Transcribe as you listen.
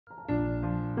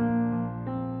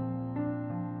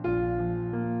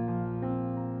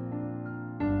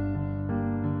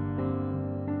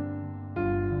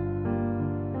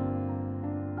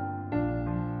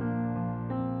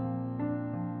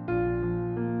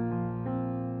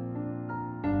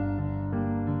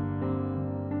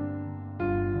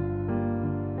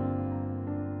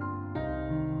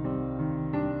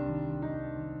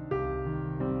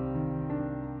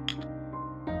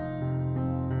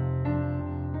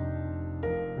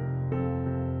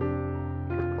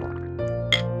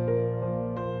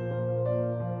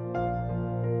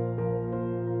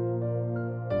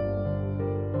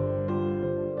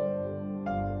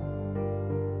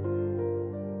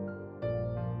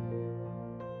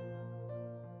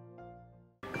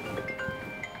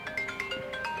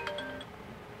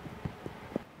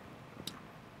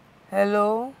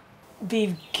Hello?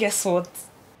 Babe, guess what?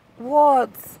 What?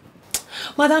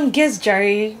 Madam, guess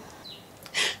Jerry.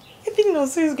 I think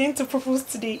Nonso is going to propose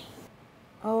today.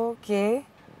 Okay.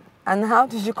 And how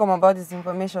did you come about this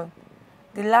information?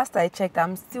 The last I checked,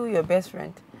 I'm still your best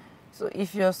friend. So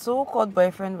if your so-called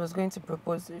boyfriend was going to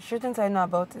propose, shouldn't I know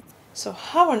about it? So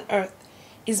how on earth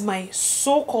is my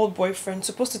so-called boyfriend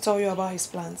supposed to tell you about his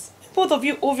plans? Both of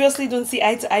you obviously don't see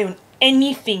eye to eye on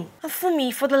anything. And for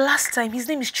me, for the last time, his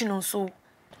name is Chinonso.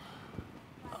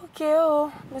 Okay,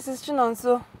 oh, Mrs.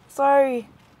 Chinonso. Sorry.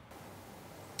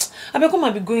 I bet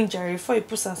I be going, Jerry, before you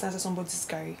put some sense on somebody's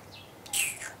Gary.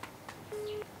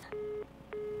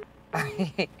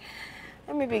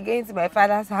 Let me be going to my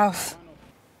father's house.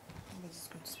 Somebody's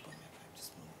going to spoil my vibe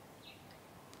this morning.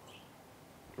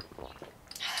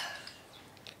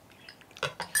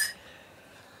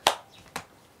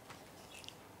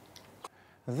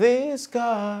 This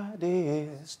God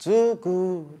is too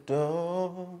good.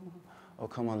 Oh,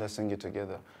 come on, let's sing it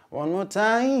together. One more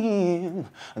time.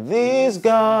 This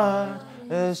God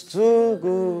is too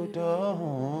good.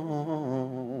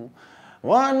 Oh.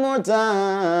 One more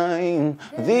time.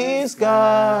 This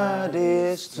God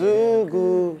is too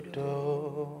good.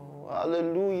 Oh.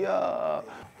 Hallelujah.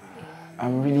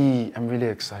 I'm really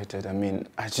excited. I mean,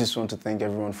 I just want to thank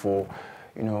everyone for,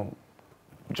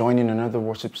 joining another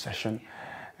worship session.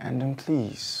 And then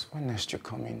please, when next you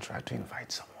come in, try to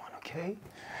invite someone, okay?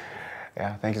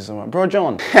 Yeah, thank you so much. Bro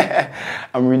John,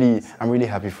 I'm really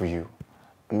happy for you.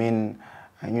 I mean,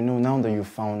 now that you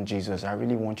found Jesus, I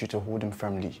really want you to hold him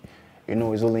firmly.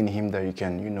 It's only in him that you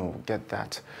can, get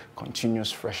that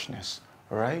continuous freshness,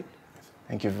 all right?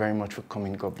 Thank you very much for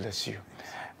coming. God bless you.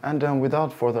 And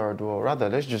without further ado, or rather,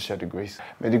 let's just share the grace.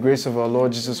 May the grace of our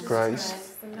Lord Jesus Christ,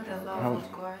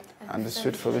 and the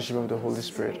sweet fellowship of the Holy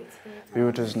Spirit be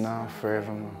with us now,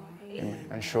 forevermore. Amen.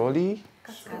 And surely,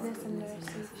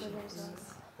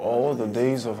 all the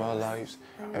days of our lives,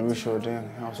 and we shall dwell in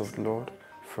the house of the Lord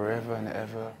forever and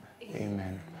ever.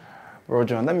 Amen. Bro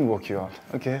John, let me walk you out,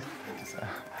 okay?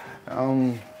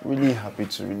 I'm really happy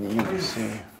to see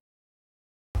you.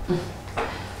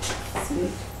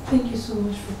 Thank you so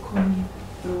much for coming.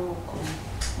 You're welcome.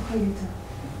 How are you doing?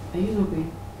 Are you not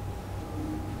going?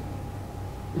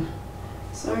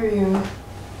 Sorry.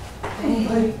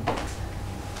 Hey.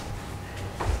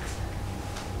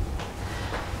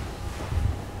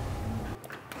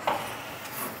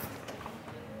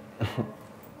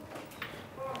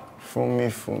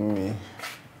 For me.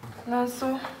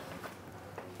 Nanso.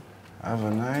 Have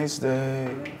a nice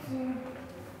day.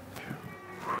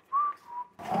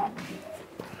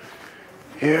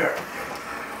 Here.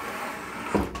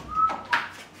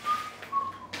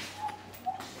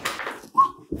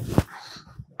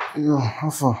 Yo, how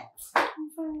far? I'm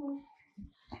fine.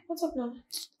 What's up now?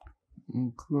 I'm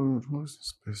good. What's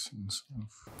this person's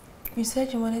stuff? You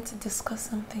said you wanted to discuss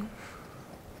something.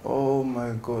 Oh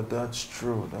my God, that's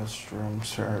true. I'm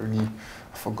sorry,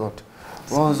 I forgot.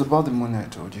 Well, it's about the money I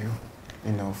told you,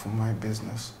 for my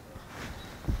business.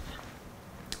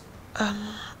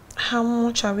 How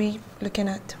much are we looking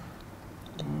at?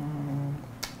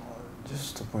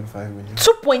 Just 2.5 million.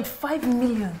 2.5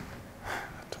 million?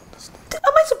 I don't understand.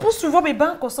 Am I supposed to rob a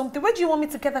bank or something? Where do you want me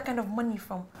to get that kind of money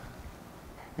from?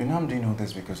 I'm doing all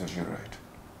this because of you, right?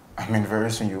 I mean,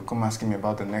 very soon you'll come asking me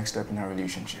about the next step in our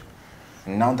relationship.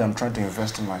 And now that I'm trying to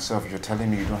invest in myself, you're telling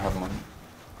me you don't have money.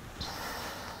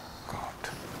 God.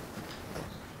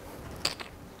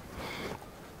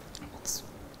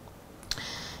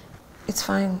 It's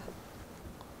fine.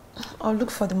 I'll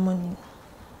look for the money.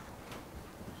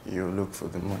 You look for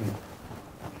the money?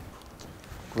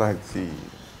 Like the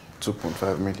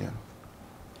 2.5 million?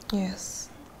 Yes.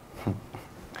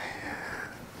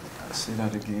 Say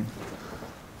that again.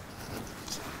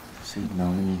 Say it now,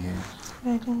 let me hear.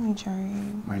 I don't need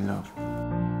Jerry. My love.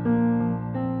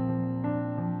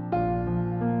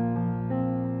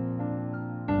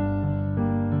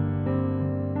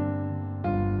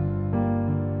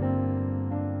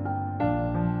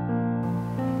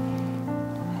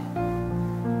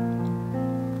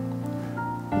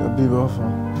 Your baby offer.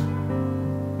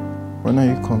 When are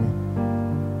you coming?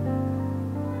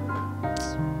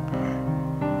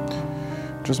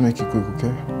 Just make it quick,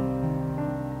 okay?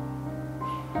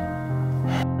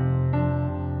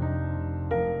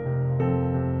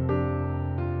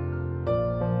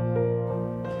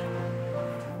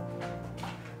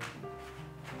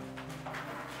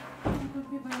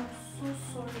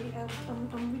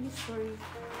 I'm really sorry.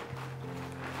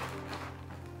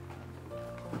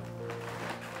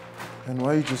 And why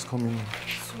are you just coming in?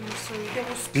 Sorry. There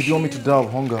was Did you want me to die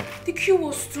of hunger? The queue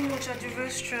was too much at the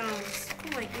restaurant. Come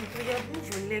my God, you have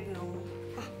moved your leg now.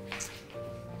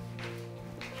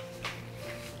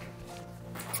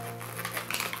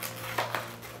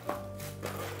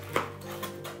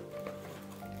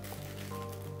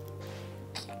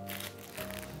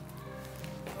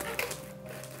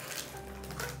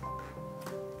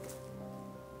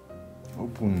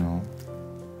 Open now.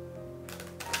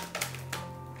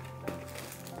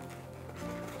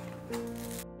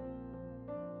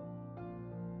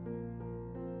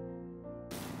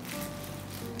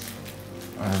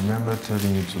 I remember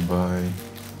telling you to buy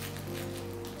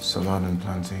salad and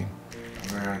plantain.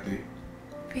 Where are they?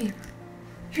 Babe,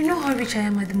 you know how rich I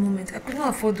am at the moment. I could not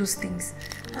afford those things.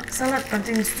 Salad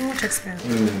plantain is too much expense.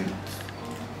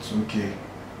 It's okay.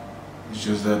 It's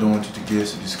just that I don't want you to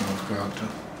guess a discount character.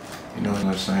 You know,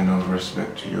 a sign of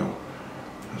respect to your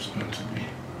husband to be.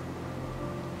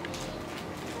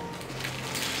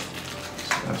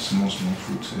 So that's small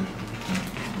fruits every time.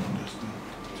 You don't understand.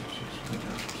 Just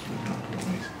not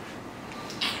always.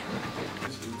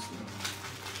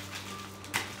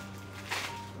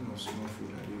 No small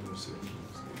food I even said.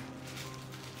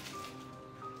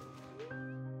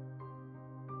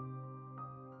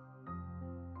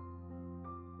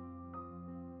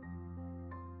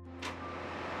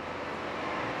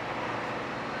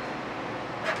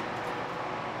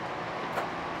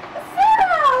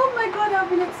 I've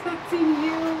been expecting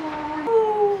you.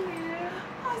 Oh,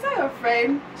 yeah. Is that your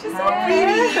friend? She's so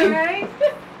pretty, right?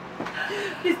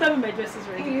 Please tell me my dress is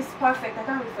ready. It's perfect. I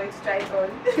can't wait for you to try it on.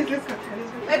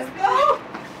 Let's go.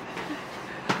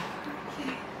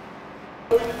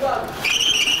 Oh my God.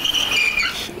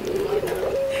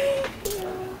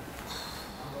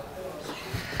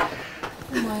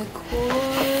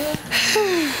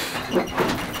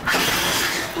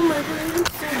 Oh my God, you look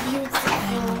so beautiful.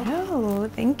 I know,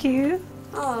 thank you.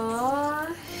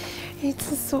 Aww,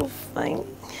 it's so fine.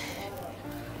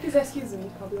 Please excuse me.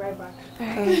 I'll be right back.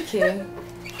 Okay.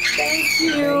 Thank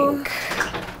you.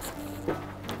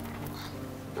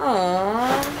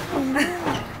 Aww.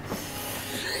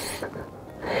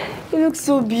 You look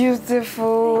so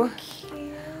beautiful.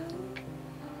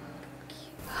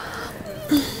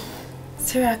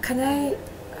 Sarah, can I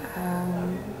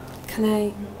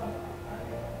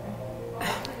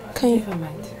never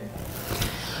mind.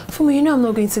 For me, you know I'm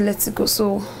not going to let it go,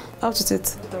 so out with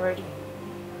it. Already.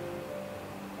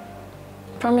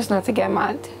 Promise not to get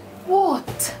mad.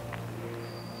 What?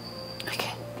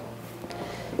 Okay.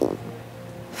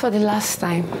 For the last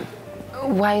time,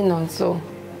 why not so?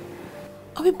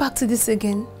 Are we back to this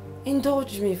again?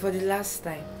 Indulge me for the last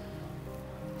time.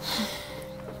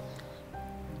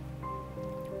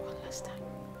 One last time.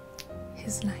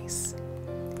 He's nice.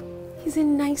 He's a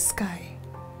nice guy.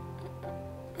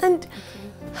 And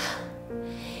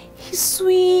he's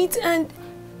sweet and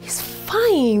he's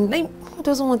fine. Like, who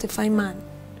doesn't want a fine man?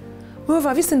 Moreover,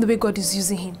 have you seen the way God is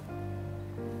using him?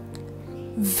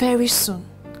 Very soon,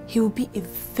 he will be a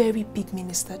very big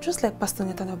minister, just like Pastor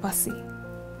Nathan Obasi.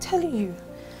 Telling you.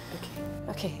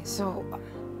 Okay, so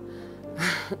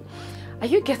are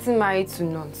you getting married to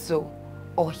Nonso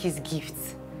or his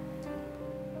gifts?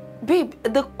 Babe,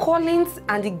 the callings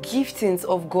and the giftings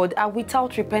of God are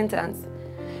without repentance.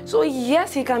 So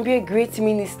yes, he can be a great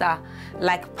minister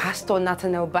like Pastor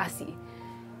Nathan Obasi.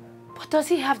 But does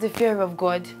he have the fear of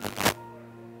God?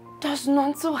 Does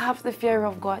Nonso have the fear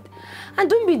of God? And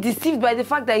don't be deceived by the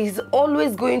fact that he's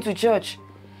always going to church.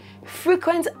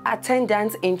 Frequent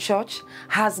attendance in church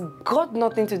has got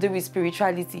nothing to do with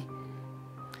spirituality.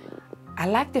 I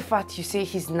like the fact you say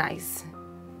he's nice.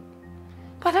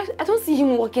 But I don't see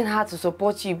him working hard to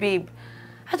support you, babe.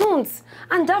 I don't.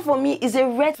 And that for me is a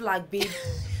red flag, babe.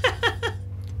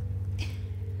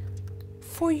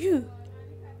 For you.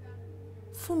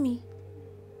 For me.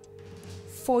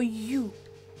 For you.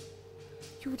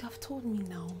 You would have told me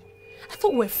now. I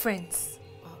thought we were friends.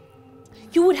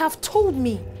 You would have told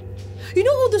me. You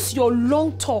know all this your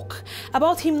long talk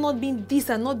about him not being this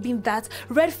and not being that,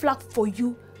 red flag for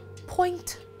you,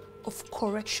 point of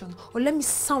correction, or let me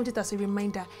sound it as a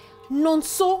reminder,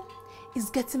 Nonso is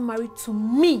getting married to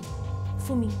me,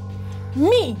 for me.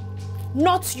 Me,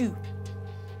 not you.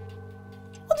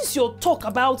 What is your talk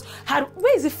about?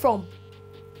 Where is it from?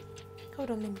 Hold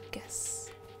on, let me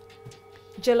guess.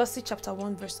 Jealousy chapter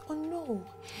 1 verse, oh no.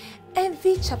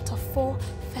 Envy chapter 4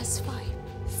 verse 5.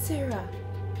 Sarah.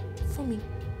 For me,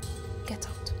 get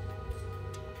out.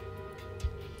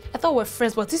 I thought we were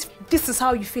friends, but this is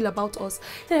how you feel about us.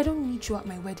 Then I don't need you at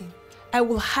my wedding. I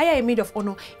will hire a maid of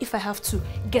honor if I have to.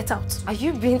 Get out. Are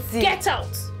you being serious? Get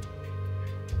out!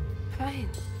 Fine.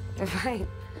 Fine.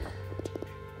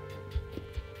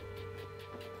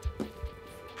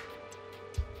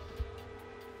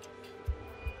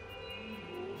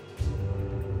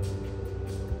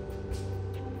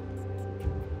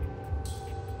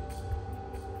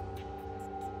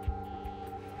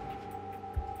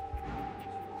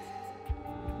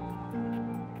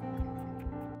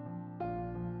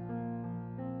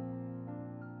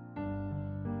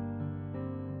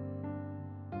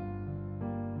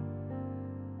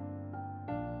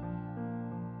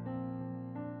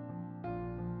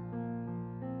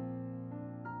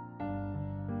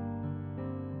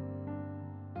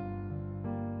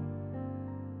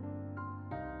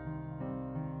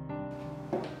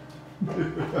 How's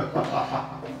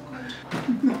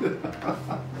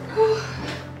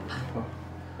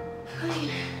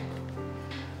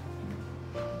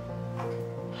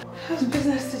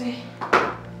business today?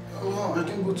 Well, I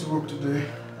didn't go to work today.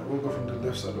 I woke up from the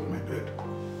left side of my bed.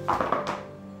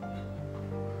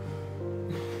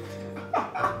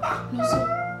 No, so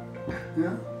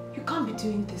Yeah? you can't be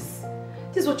doing this.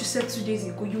 This is what you said 2 days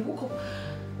ago. You woke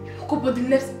up on the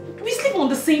left. We sleep on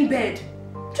the same bed.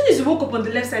 2 days you woke up on the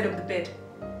left side of the bed.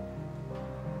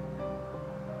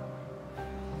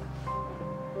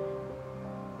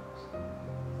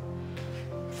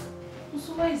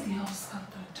 So why is the house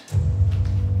scattered?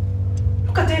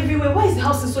 Look at everywhere. Why is the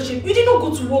house in such a... You did not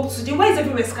go to work today. Why is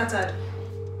everywhere scattered?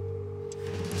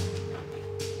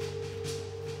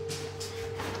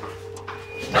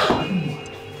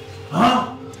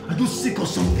 Huh? Are you sick or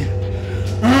something?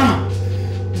 Huh?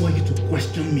 Who are you to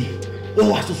question me?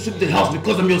 Oh, I should sweep the house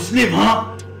because I'm your slave,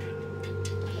 huh?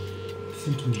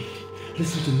 Listen to me.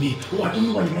 Listen to me. Oh, I don't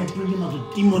know why you like bringing out the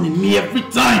demon in me every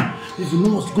time. If you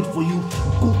know what's good for you,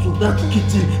 go to that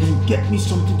kitchen and get me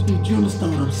something to eat. Do you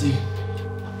understand what I'm saying?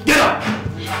 Get up!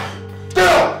 Get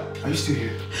up! Are you still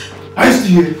here? Are you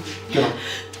still here? Get up.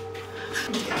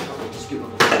 Just get up.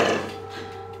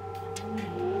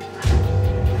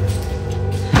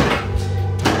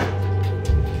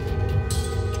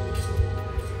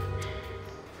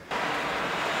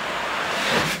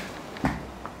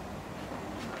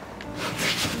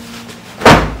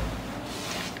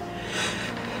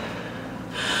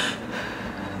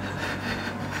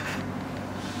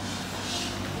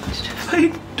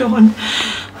 Done?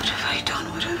 What have I done?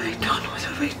 What have I done? What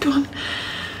have I done?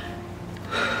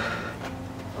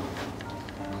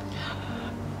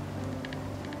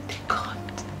 They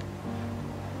can't.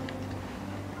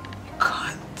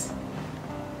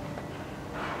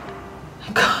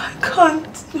 I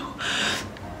can't. No.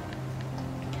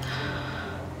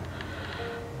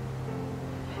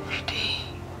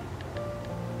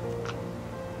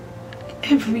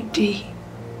 Every day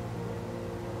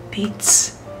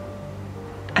beats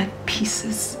and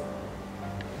pieces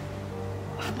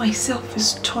of myself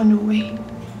is torn away.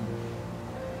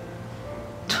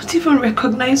 Don't even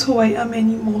recognize who I am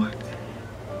anymore.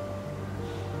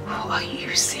 Who are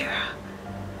you, Sarah?